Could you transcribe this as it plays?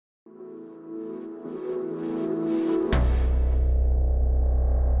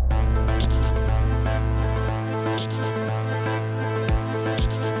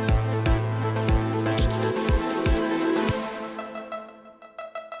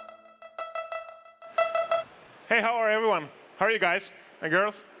Hey, how are everyone? How are you guys and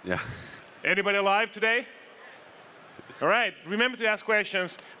girls? Yeah. Anybody alive today? All right, remember to ask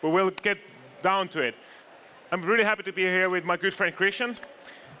questions, but we'll get down to it. I'm really happy to be here with my good friend Kristian.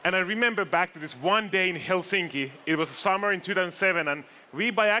 And I remember back to this one day in Helsinki. It was summer in 2007, and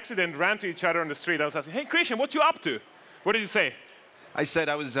we by accident ran to each other on the street. I was asking, hey Kristian, what you up to? What did you say? I said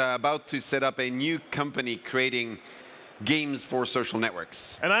I was about to set up a new company creating games for social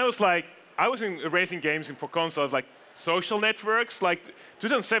networks. And I was like, I was in racing games for consoles, like social networks. Like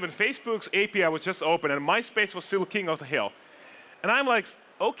 2007, Facebook's API was just open, and MySpace was still king of the hill. And I'm like,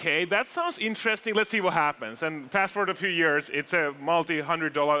 OK, that sounds interesting. Let's see what happens. And fast forward a few years, it's a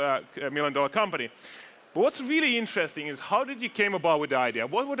multi-hundred-million-dollar company. But what's really interesting is how did you came about with the idea?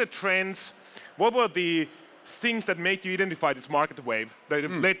 What were the trends? What were the things that made you identify this market wave that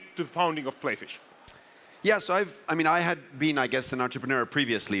led to the founding of Playfish? Yeah, so I had been, I guess, an entrepreneur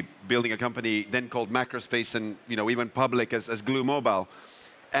previously, building a company then called Macrospace, and we went public as Glue Mobile.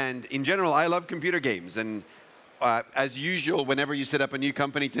 And in general, I love computer games. And as usual, whenever you set up a new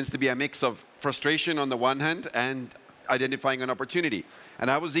company, it tends to be a mix of frustration on the one hand and identifying an opportunity. And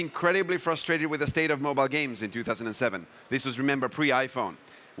I was incredibly frustrated with the state of mobile games in 2007. This was, remember, pre-iPhone,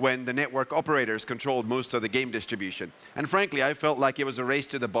 when the network operators controlled most of the game distribution. And frankly, I felt like it was a race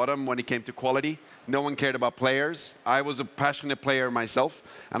to the bottom when it came to quality. No one cared about players. I was a passionate player myself,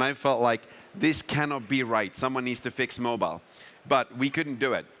 and I felt like this cannot be right. Someone needs to fix mobile. But we couldn't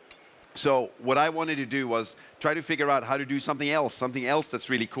do it. So what I wanted to do was try to figure out how to do something else that's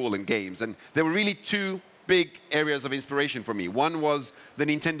really cool in games. And there were really two big areas of inspiration for me. One was the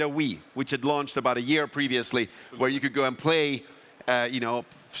Nintendo Wii, which had launched about a year previously, where you could go and play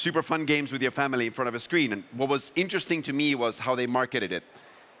super fun games with your family in front of a screen. And what was interesting to me was how they marketed it.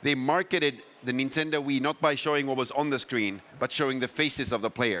 They marketed the Nintendo Wii not by showing what was on the screen, but showing the faces of the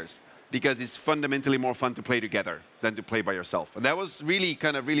players, because it's fundamentally more fun to play together than to play by yourself. And that was really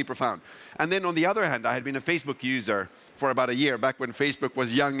really profound. And then on the other hand, I had been a Facebook user for about a year, back when Facebook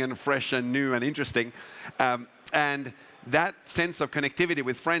was young and fresh and new and interesting. And that sense of connectivity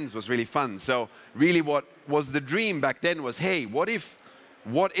with friends was really fun. So really what was the dream back then was, hey, what if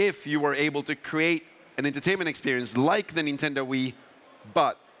you were able to create an entertainment experience like the Nintendo Wii,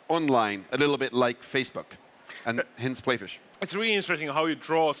 but online, a little bit like Facebook, and hence Playfish. It's really interesting how you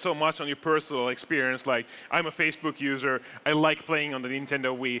draw so much on your personal experience. Like, I'm a Facebook user. I like playing on the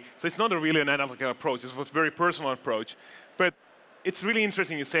Nintendo Wii. So it's not really an analytical approach. It's a very personal approach. But it's really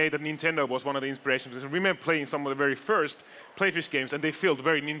interesting you say that Nintendo was one of the inspirations. I remember playing some of the very first Playfish games, and they felt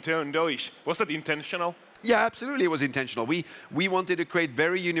very Nintendo-ish. Was that intentional? Yeah, absolutely, it was intentional. We wanted to create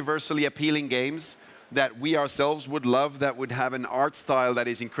very universally appealing games that we ourselves would love, that would have an art style that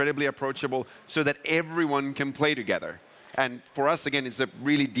is incredibly approachable, so that everyone can play together. And for us, again, it's a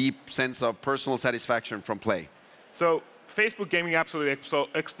really deep sense of personal satisfaction from play. So Facebook gaming absolutely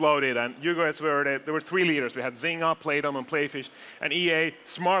exploded, and you guys there were three leaders. We had Zynga, Playdom, and Playfish, and EA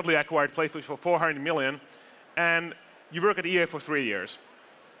smartly acquired Playfish for $400 million, and you work at EA for 3 years.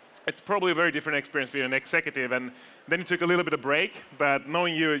 It's probably a very different experience being an executive, and then you took a little bit of break, but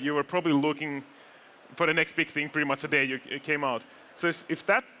knowing you were probably looking for the next big thing pretty much the day you came out. So if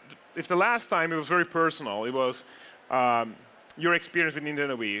the last time it was very personal, it was your experience with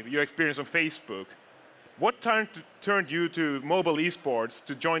Nintendo Wii, your experience on Facebook, what turned you to mobile esports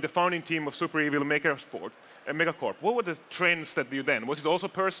to join the founding team of Super Evil Megacorp? What were the trends that you then? Was it also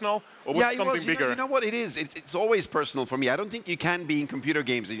personal, or was it something bigger? You know what it is? It's always personal for me. I don't think you can be in computer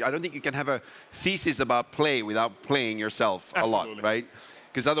games. I don't think you can have a thesis about play without playing yourself a lot, right?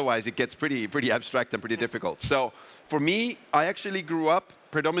 Because otherwise it gets pretty abstract and pretty difficult. So for me, I actually grew up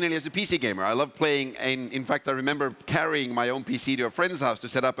predominantly as a PC gamer. I love playing, and in fact, I remember carrying my own PC to a friend's house to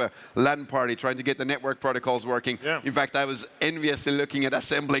set up a LAN party, trying to get the network protocols working. Yeah. In fact, I was enviously looking at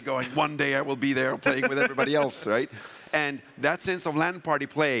assembly going, one day I will be there playing with everybody else, right? And that sense of LAN party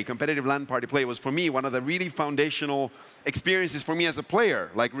play, competitive LAN party play, was for me one of the really foundational experiences for me as a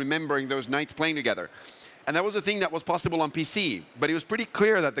player, like remembering those nights playing together. And that was a thing that was possible on PC, but it was pretty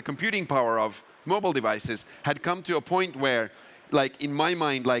clear that the computing power of mobile devices had come to a point where, like in my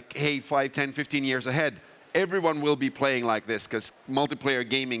mind, like, hey, 5, 10, 15 years ahead, everyone will be playing like this, because multiplayer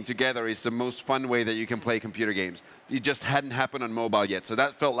gaming together is the most fun way that you can play computer games. It just hadn't happened on mobile yet. So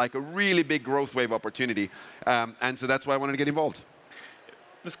that felt like a really big growth wave opportunity. And so that's why I wanted to get involved.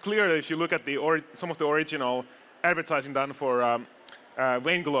 It's clear that if you look at some of the original advertising done for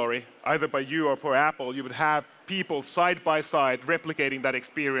vainglory, either by you or for Apple, you would have people side by side replicating that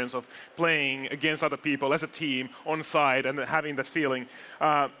experience of playing against other people as a team on side and having that feeling.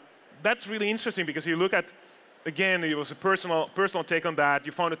 That's really interesting because you look at, again, it was a personal take on that.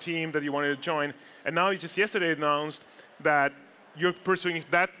 You found a team that you wanted to join, and now you just yesterday announced that you're pursuing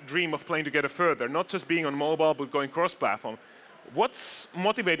that dream of playing together further, not just being on mobile, but going cross-platform. What's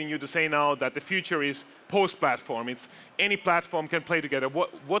motivating you to say now that the future is post-platform? It's any platform can play together.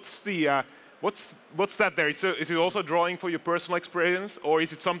 What's that there? Is it also drawing for your personal experience, or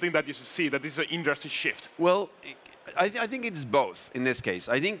is it something that you see that this is an industry shift? Well, I think it's both in this case.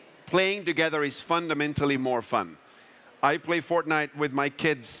 I think playing together is fundamentally more fun. I play Fortnite with my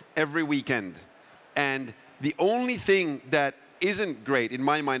kids every weekend, and the only thing that isn't great in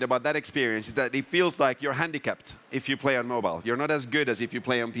my mind about that experience is that it feels like you're handicapped if you play on mobile. You're not as good as if you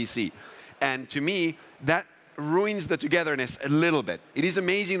play on PC. And to me, that ruins the togetherness a little bit. It is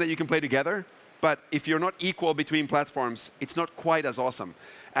amazing that you can play together, but if you're not equal between platforms, it's not quite as awesome.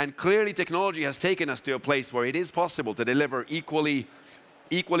 And clearly technology has taken us to a place where it is possible to deliver equally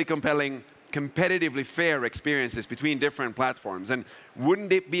compelling, competitively fair experiences between different platforms. And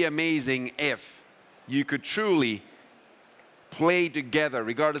wouldn't it be amazing if you could truly play together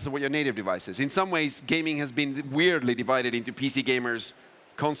regardless of what your native device is? In some ways, gaming has been weirdly divided into PC gamers,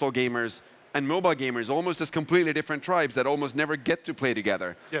 console gamers, and mobile gamers, almost as completely different tribes that almost never get to play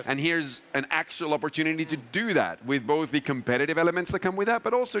together. Yes. And here's an actual opportunity to do that with both the competitive elements that come with that,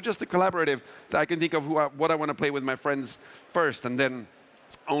 but also just the collaborative, that I can think of what I want to play with my friends first, and then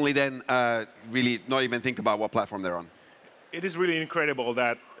only then really not even think about what platform they're on. It is really incredible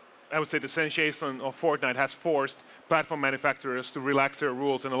that I would say the sensation of Fortnite has forced platform manufacturers to relax their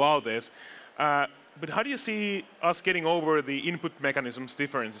rules and allow this. But how do you see us getting over the input mechanisms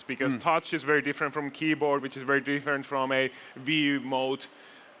differences? Because touch is very different from keyboard, which is very different from a view mode.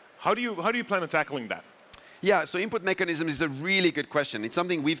 How do you plan on tackling that? Yeah, so input mechanisms is a really good question. It's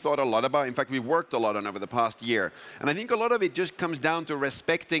something we've thought a lot about. In fact, we've worked a lot on over the past year. And I think a lot of it just comes down to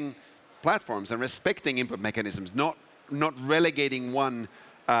respecting platforms and respecting input mechanisms, not relegating one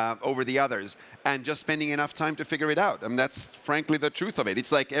over the others, and just spending enough time to figure it out. And that's frankly the truth of it.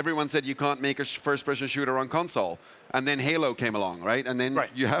 It's like everyone said you can't make a first-person shooter on console, and then Halo came along, right? And then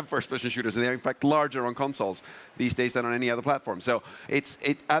you have first-person shooters, and they're in fact larger on consoles these days than on any other platform. So it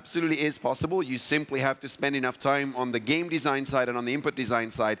absolutely is possible. You simply have to spend enough time on the game design side and on the input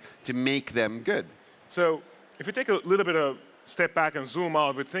design side to make them good. So if you take a little bit of step back and zoom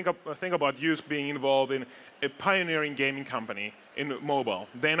out, we think about you being involved in a pioneering gaming company in mobile,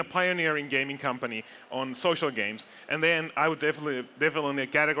 then a pioneering gaming company on social games, and then I would definitely a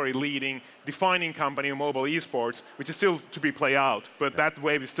category leading, defining company in mobile esports, which is still to be played out, but that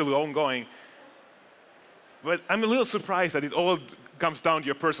wave is still ongoing. But I'm a little surprised that it all comes down to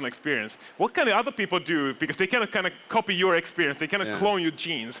your personal experience. What can the other people do? Because they cannot kind of copy your experience. They cannot clone your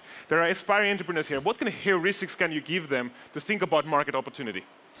genes. There are aspiring entrepreneurs here. What kind of heuristics can you give them to think about market opportunity?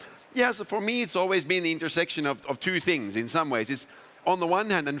 Yeah, so for me, it's always been the intersection of two things in some ways. It's on the one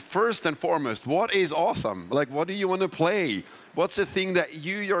hand, and first and foremost, what is awesome? Like, what do you want to play? What's the thing that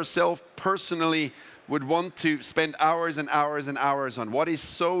you yourself personally would want to spend hours and hours and hours on? What is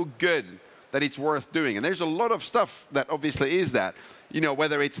so good that it's worth doing? And there's a lot of stuff that obviously is that. You know,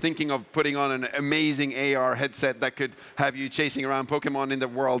 whether it's thinking of putting on an amazing AR headset that could have you chasing around Pokemon in the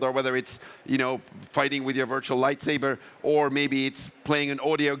world, or whether it's, you know, fighting with your virtual lightsaber, or maybe it's playing an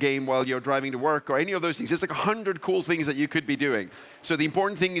audio game while you're driving to work, or any of those things. There's like 100 cool things that you could be doing. So the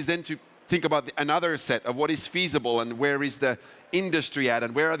important thing is then to think about another set of what is feasible and where is the industry at,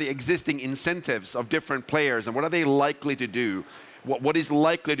 and where are the existing incentives of different players, and what are they likely to do. What is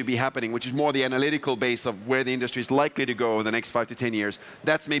likely to be happening, which is more the analytical base of where the industry is likely to go over the next 5 to 10 years.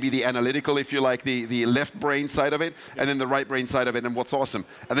 That's maybe the analytical, if you like, the left brain side of it, and then the right brain side of it, and what's awesome.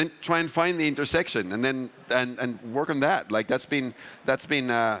 And then try and find the intersection, and then and work on that. Like I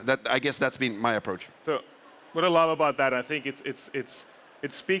guess that's been my approach. So what I love about that, I think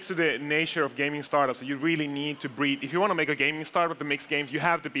it speaks to the nature of gaming startups. You really need to breed. If you want to make a gaming startup that makes games, you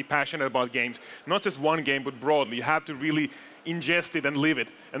have to be passionate about games. Not just one game, but broadly. You have to really ingest it and live it,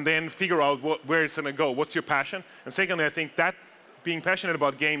 and then figure out where it's going to go. What's your passion? And secondly, I think that being passionate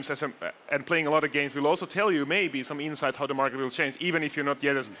about games and playing a lot of games will also tell you maybe some insights how the market will change, even if you're not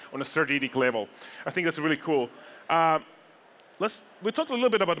yet on a strategic level. I think that's really cool. We talked a little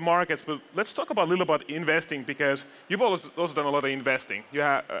bit about markets, but let's talk a little about investing, because you've also done a lot of investing.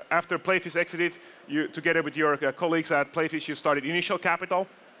 After Playfish exited, together with your colleagues at Playfish, you started Initial Capital.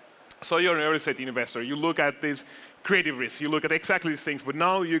 So you're an early stage investor. You look at these creative risks. You look at exactly these things. But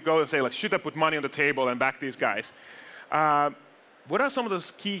now you go and say, like, should I put money on the table and back these guys? what are some of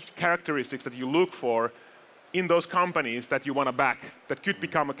those key characteristics that you look for in those companies that you want to back that could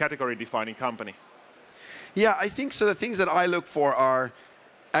become a category-defining company? Yeah, I think so. The things that I look for are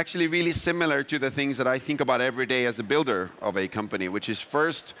actually really similar to the things that I think about every day as a builder of a company, which is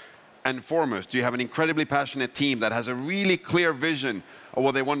first and foremost, you have an incredibly passionate team that has a really clear vision of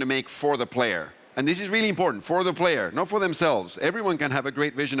what they want to make for the player. And this is really important, for the player, not for themselves. Everyone can have a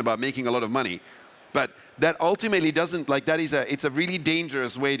great vision about making a lot of money, but that ultimately doesn't, like it's a really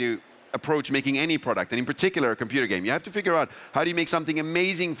dangerous way to approach making any product, and in particular a computer game. You have to figure out how do you make something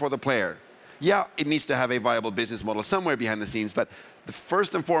amazing for the player. Yeah, it needs to have a viable business model somewhere behind the scenes, but the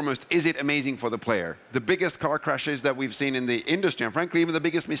first and foremost, is it amazing for the player? The biggest car crashes that we've seen in the industry, and frankly, even the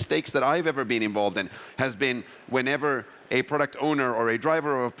biggest mistakes that I've ever been involved in, has been whenever a product owner or a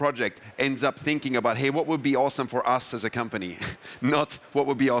driver of a project ends up thinking about, hey, what would be awesome for us as a company, not what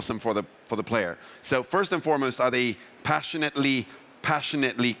would be awesome for the player. So first and foremost, are they passionately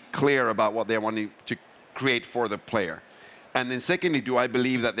clear about what they're wanting to create for the player? And then secondly, do I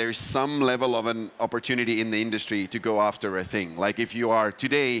believe that there's some level of an opportunity in the industry to go after a thing? Like if you are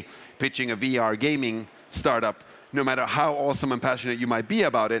today pitching a VR gaming startup, no matter how awesome and passionate you might be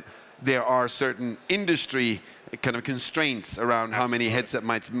about it, there are certain industry kind of constraints around how many headsets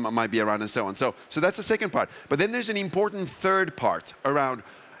might be around and so on. So that's the second part. But then there's an important third part around,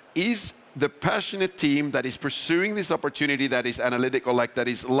 is the passionate team that is pursuing this opportunity that is analytical, like that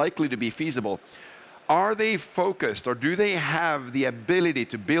is likely to be feasible, are they focused, or do they have the ability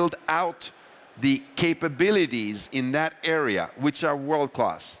to build out the capabilities in that area, which are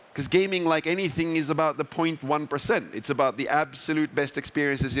world-class? Because gaming, like anything, is about the 0.1%. It's about the absolute best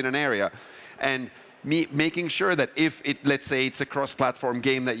experiences in an area. And making sure that if let's say it's a cross-platform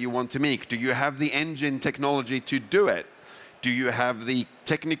game that you want to make, do you have the engine technology to do it? Do you have the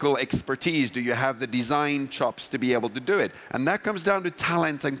technical expertise? Do you have the design chops to be able to do it? And that comes down to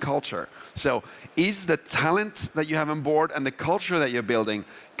talent and culture. So is the talent that you have on board and the culture that you're building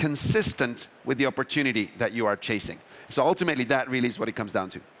consistent with the opportunity that you are chasing? So ultimately, that really is what it comes down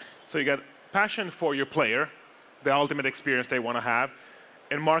to. So you got passion for your player, the ultimate experience they want to have,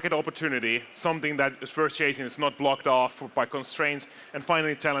 and market opportunity, something that is first chasing, is not blocked off by constraints, and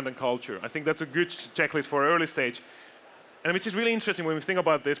finally, talent and culture. I think that's a good checklist for early stage. And which is really interesting when we think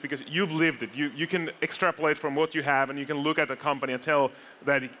about this, because you've lived it. You can extrapolate from what you have, and you can look at a company and tell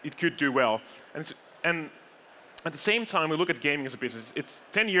that it could do well. And at the same time, we look at gaming as a business. It's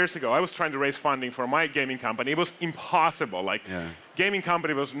 10 years ago, I was trying to raise funding for my gaming company. It was impossible. Like, gaming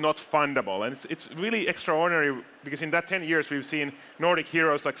company was not fundable. And it's really extraordinary, because in that 10 years, we've seen Nordic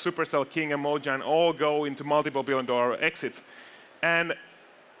heroes like Supercell, King, and Mojang all go into multiple billion-dollar exits. And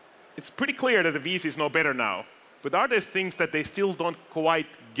it's pretty clear that the VCs know better now. But are there things that they still don't quite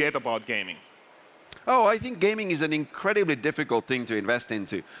get about gaming? Oh, I think gaming is an incredibly difficult thing to invest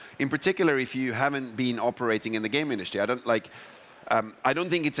into. In particular, if you haven't been operating in the game industry. I don't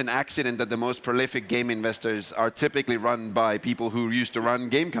think it's an accident that the most prolific game investors are typically run by people who used to run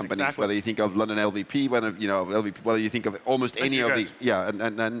game companies. Exactly. Whether you think of London LVP, whether you think of almost any of the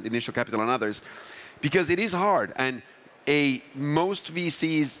and Initial Capital and others, because it is hard. And most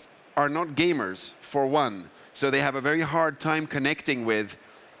VCs are not gamers, for one. So they have a very hard time connecting with,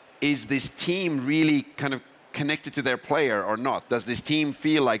 is this team really kind of connected to their player or not? Does this team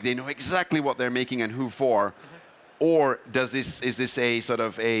feel like they know exactly what they're making and who for? Or is this a sort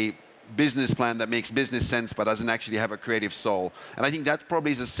of a business plan that makes business sense but doesn't actually have a creative soul? And I think that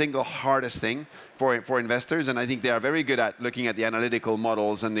probably is the single hardest thing for investors. And I think they are very good at looking at the analytical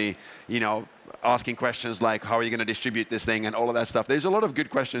models and the, asking questions like, how are you going to distribute this thing and all of that stuff. There's a lot of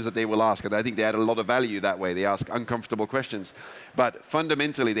good questions that they will ask, and I think they add a lot of value that way. They ask uncomfortable questions. But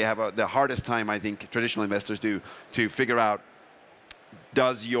fundamentally, they have the hardest time, I think, traditional investors do, to figure out,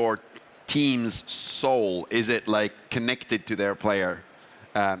 does your team's soul, is it like connected to their player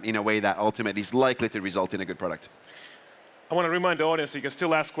in a way that ultimately is likely to result in a good product? I want to remind the audience that you can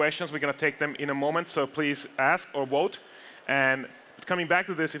still ask questions. We're going to take them in a moment, so please ask or vote. And coming back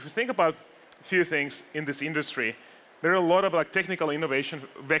to this, if you think about a few things in this industry, there are a lot of technical innovation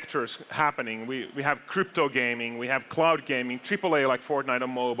vectors happening. We have crypto gaming, we have cloud gaming, AAA like Fortnite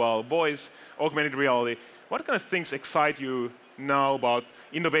on mobile, voice, augmented reality. What kind of things excite you now about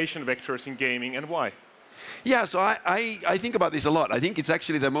innovation vectors in gaming, and why? Yeah, so I think about this a lot. I think it's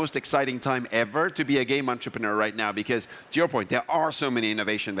actually the most exciting time ever to be a game entrepreneur right now, because, to your point, there are so many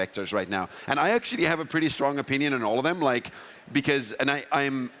innovation vectors right now. And I actually have a pretty strong opinion on all of them,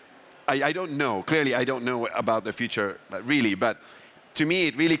 I don't know. Clearly, I don't know about the future, really. But to me,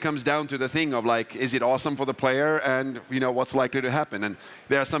 it really comes down to the thing of, is it awesome for the player, and what's likely to happen? And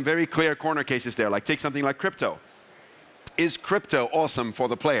there are some very clear corner cases there. Like, take something like crypto. is crypto awesome for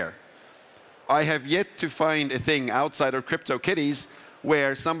the player? I have yet to find a thing outside of CryptoKitties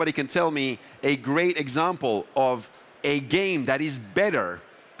where somebody can tell me a great example of a game that is better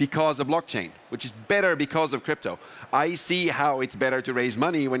because of blockchain, which is better because of crypto. I see how it's better to raise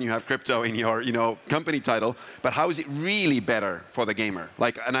money when you have crypto in your company title, but how is it really better for the gamer?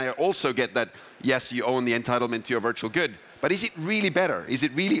 Like, and I also get that, yes, you own the entitlement to your virtual good, but is it really better? Is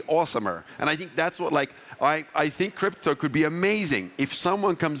it really awesomer? And I think that's what, like, I think crypto could be amazing if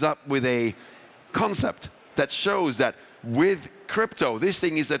someone comes up with a concept that shows that with crypto, this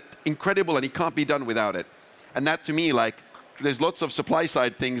thing is incredible and it can't be done without it. And that to me, like, there's lots of supply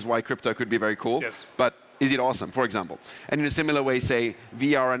side things why crypto could be very cool, yes. But is it awesome, for example? And in a similar way, say,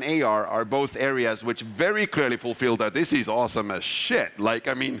 VR and AR are both areas which very clearly fulfill that this is awesome as shit. Like,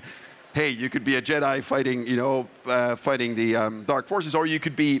 I mean, hey, you could be a Jedi fighting, fighting the dark forces, or you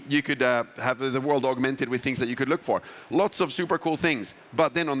could have the world augmented with things that you could look for. Lots of super cool things.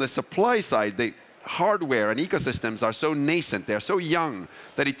 But then on the supply side, the hardware and ecosystems are so nascent, they're so young,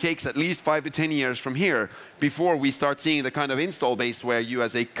 that it takes at least 5 to 10 years from here before we start seeing the kind of install base where you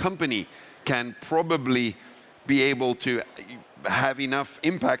as a company can probably be able to have enough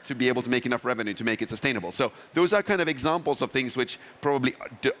impact to be able to make enough revenue to make it sustainable. So those are kind of examples of things which probably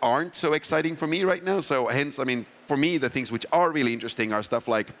aren't so exciting for me right now. So hence, I mean, for me, the things which are really interesting are stuff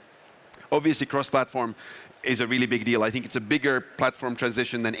like, obviously, cross-platform is a really big deal. I think it's a bigger platform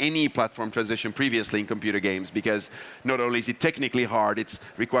transition than any platform transition previously in computer games, because not only is it technically hard, it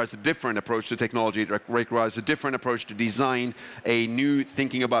requires a different approach to technology, it requires a different approach to design, a new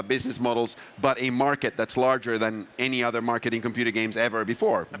thinking about business models, but a market that's larger than any other market in computer games ever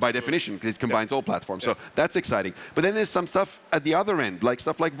before, by definition, because it combines all platforms. So that's exciting. But then there's some stuff at the other end, like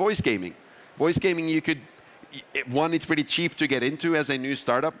stuff like voice gaming. Voice gaming, you could, one, it's pretty cheap to get into as a new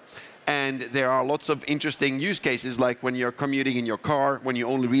startup. And there are lots of interesting use cases, like when you're commuting in your car, when you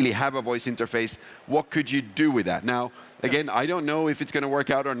only really have a voice interface, what could you do with that? Now, again, I don't know if it's going to work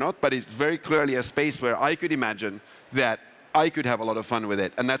out or not, but it's very clearly a space where I could imagine that I could have a lot of fun with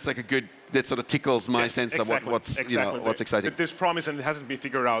it. And that's like a good, that sort of tickles my sense of what's exciting. But there's promise and it hasn't been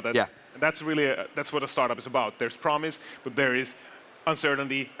figured out. And that's really, that's what a startup is about. There's promise, but there is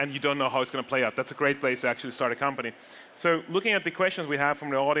uncertainty, and you don't know how it's going to play out. That's a great place to actually start a company. So looking at the questions we have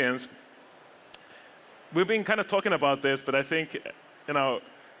from the audience, we've been kind of talking about this, but I think, I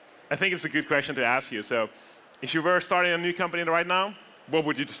think it's a good question to ask you. So if you were starting a new company right now, what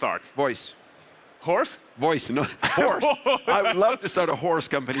would you start? Voice. Horse? Voice, no, horse. I would love to start a horse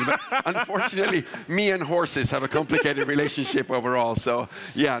company, but unfortunately, me and horses have a complicated relationship overall. So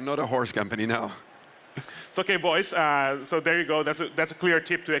yeah, not a horse company, no. So, okay, boys. So there you go. That's a clear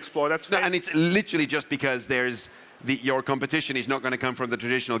tip to explore. That's and it's literally just because your competition is not going to come from the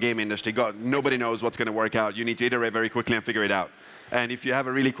traditional game industry. Nobody knows what's going to work out. You need to iterate very quickly and figure it out. And if you have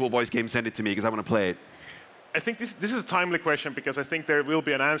a really cool voice game, send it to me because I want to play it. I think this is a timely question because I think there will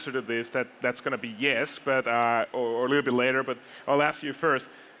be an answer to this that's going to be yes, but or a little bit later. But I'll ask you first.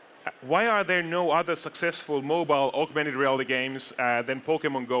 Why are there no other successful mobile augmented reality games than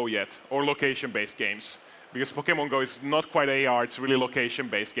Pokemon Go yet, or location-based games? Because Pokemon Go is not quite AR; it's really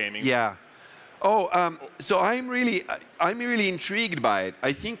location-based gaming. Yeah. Oh, so I'm really intrigued by it.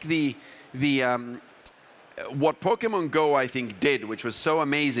 I think what Pokemon Go I think did, which was so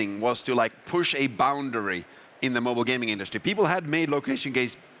amazing, was to like push a boundary in the mobile gaming industry. People had made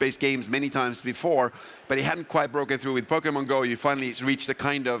location-based games many times before, but it hadn't quite broken through. With Pokemon Go, you finally reach the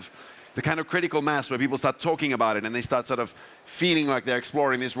kind of critical mass where people start talking about it and they start sort of feeling like they're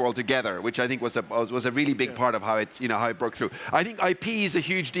exploring this world together, which I think was a really big part of how how it broke through. I think IP is a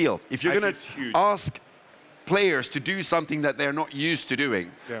huge deal. If you're going to ask players to do something that they're not used to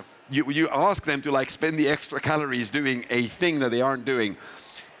doing, you ask them to like spend the extra calories doing a thing that they aren't doing.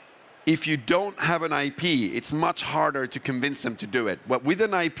 If you don't have an IP, it's much harder to convince them to do it. But with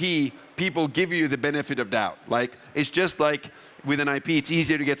an IP, people give you the benefit of doubt. Like, it's just like with an IP, it's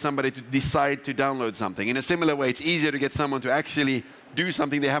easier to get somebody to decide to download something. In a similar way, it's easier to get someone to actually do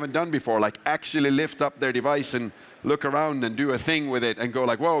something they haven't done before, like actually lift up their device and look around and do a thing with it and go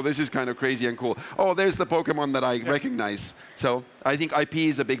like, whoa, this is kind of crazy and cool. Oh, there's the Pokemon that I recognize. So I think IP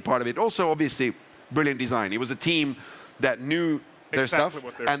is a big part of it. Also, obviously, brilliant design. It was a team that knew their stuff,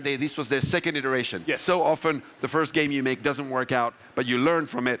 and this was their second iteration. Yes. So often, the first game you make doesn't work out, but you learn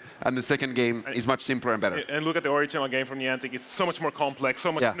from it, and the second game is much simpler and better. And look at the original game from Niantic. It's so much more complex, so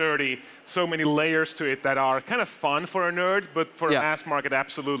much nerdy, so many layers to it that are kind of fun for a nerd, but for a mass market,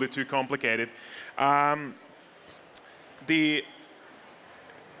 absolutely too complicated. The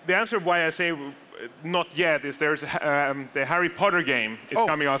answer why I say not yet is there's the Harry Potter game is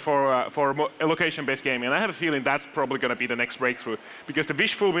coming out for location-based gaming, and I have a feeling that's probably going to be the next breakthrough because the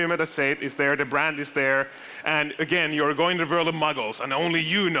wish fulfillment state is there, the brand is there, and again, you're going to the world of Muggles, and only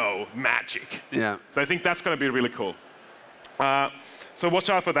you know magic. Yeah. So I think that's going to be really cool. So watch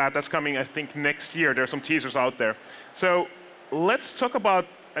out for that. That's coming, I think, next year. There's some teasers out there. So let's talk about,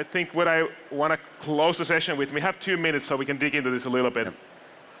 I think, what I want to close the session with. We have 2 minutes, so we can dig into this a little bit. Yep.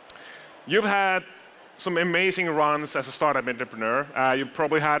 You've had some amazing runs as a startup entrepreneur. You've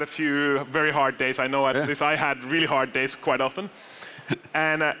probably had a few very hard days. I know at least I had really hard days quite often.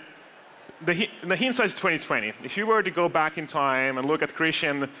 And the hindsight is 2020. If you were to go back in time and look at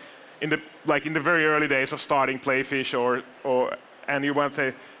Kristian in the very early days of starting Playfish, and you want to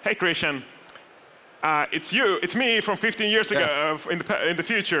say, "Hey, Kristian, it's me from 15 years ago in the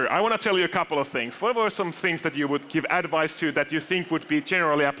future. I want to tell you a couple of things." What were some things that you would give advice to that you think would be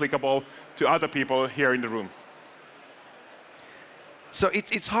generally applicable to other people here in the room? So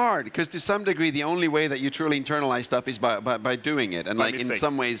it's hard because to some degree the only way that you truly internalize stuff is by doing it, and in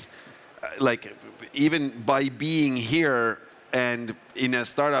some ways, even by being here and in a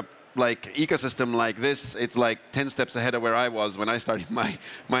startup ecosystem like this, it's 10 steps ahead of where I was when I started my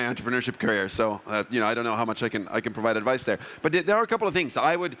entrepreneurship career. So I don't know how much I can provide advice there. But there are a couple of things.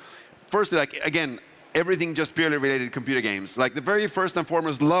 I would firstly, again, everything just purely related to computer games. The very first and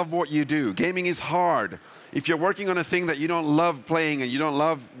foremost, love what you do. Gaming is hard. If you're working on a thing that you don't love playing and you don't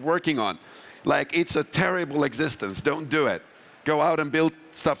love working on, it's a terrible existence. Don't do it. Go out and build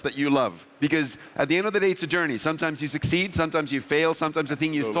stuff that you love. Because at the end of the day, it's a journey. Sometimes you succeed, sometimes you fail, sometimes the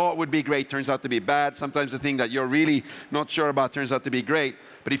thing you thought would be great turns out to be bad, sometimes the thing that you're really not sure about turns out to be great.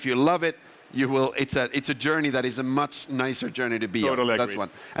 But if you love it, you will. It's a journey that is a much nicer journey to be on. That's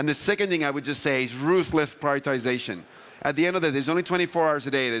one. And the second thing I would just say is ruthless prioritization. At the end of the day, there's only 24 hours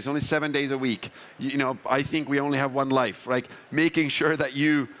a day, there's only 7 days a week. I think we only have one life. Making sure that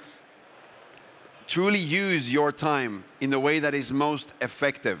you truly use your time in the way that is most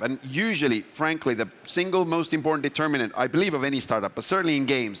effective. And usually, frankly, the single most important determinant, I believe, of any startup, but certainly in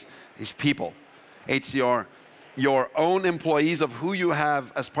games, is people. It's your own employees, of who you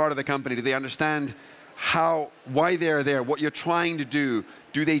have as part of the company. Do they understand why they're there, what you're trying to do?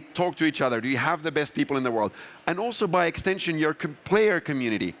 Do they talk to each other? Do you have the best people in the world? And also, by extension, your player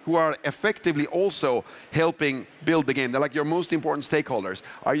community, who are effectively also helping build the game. They're your most important stakeholders.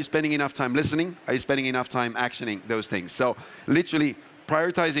 Are you spending enough time listening? Are you spending enough time actioning those things? So literally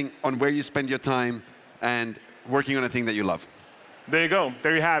prioritizing on where you spend your time and working on a thing that you love. There you go.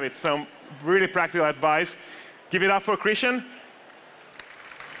 There you have it. Some really practical advice. Give it up for Kristian.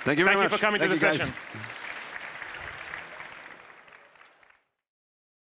 Thank you very much. Thank you for coming to the session. Guys.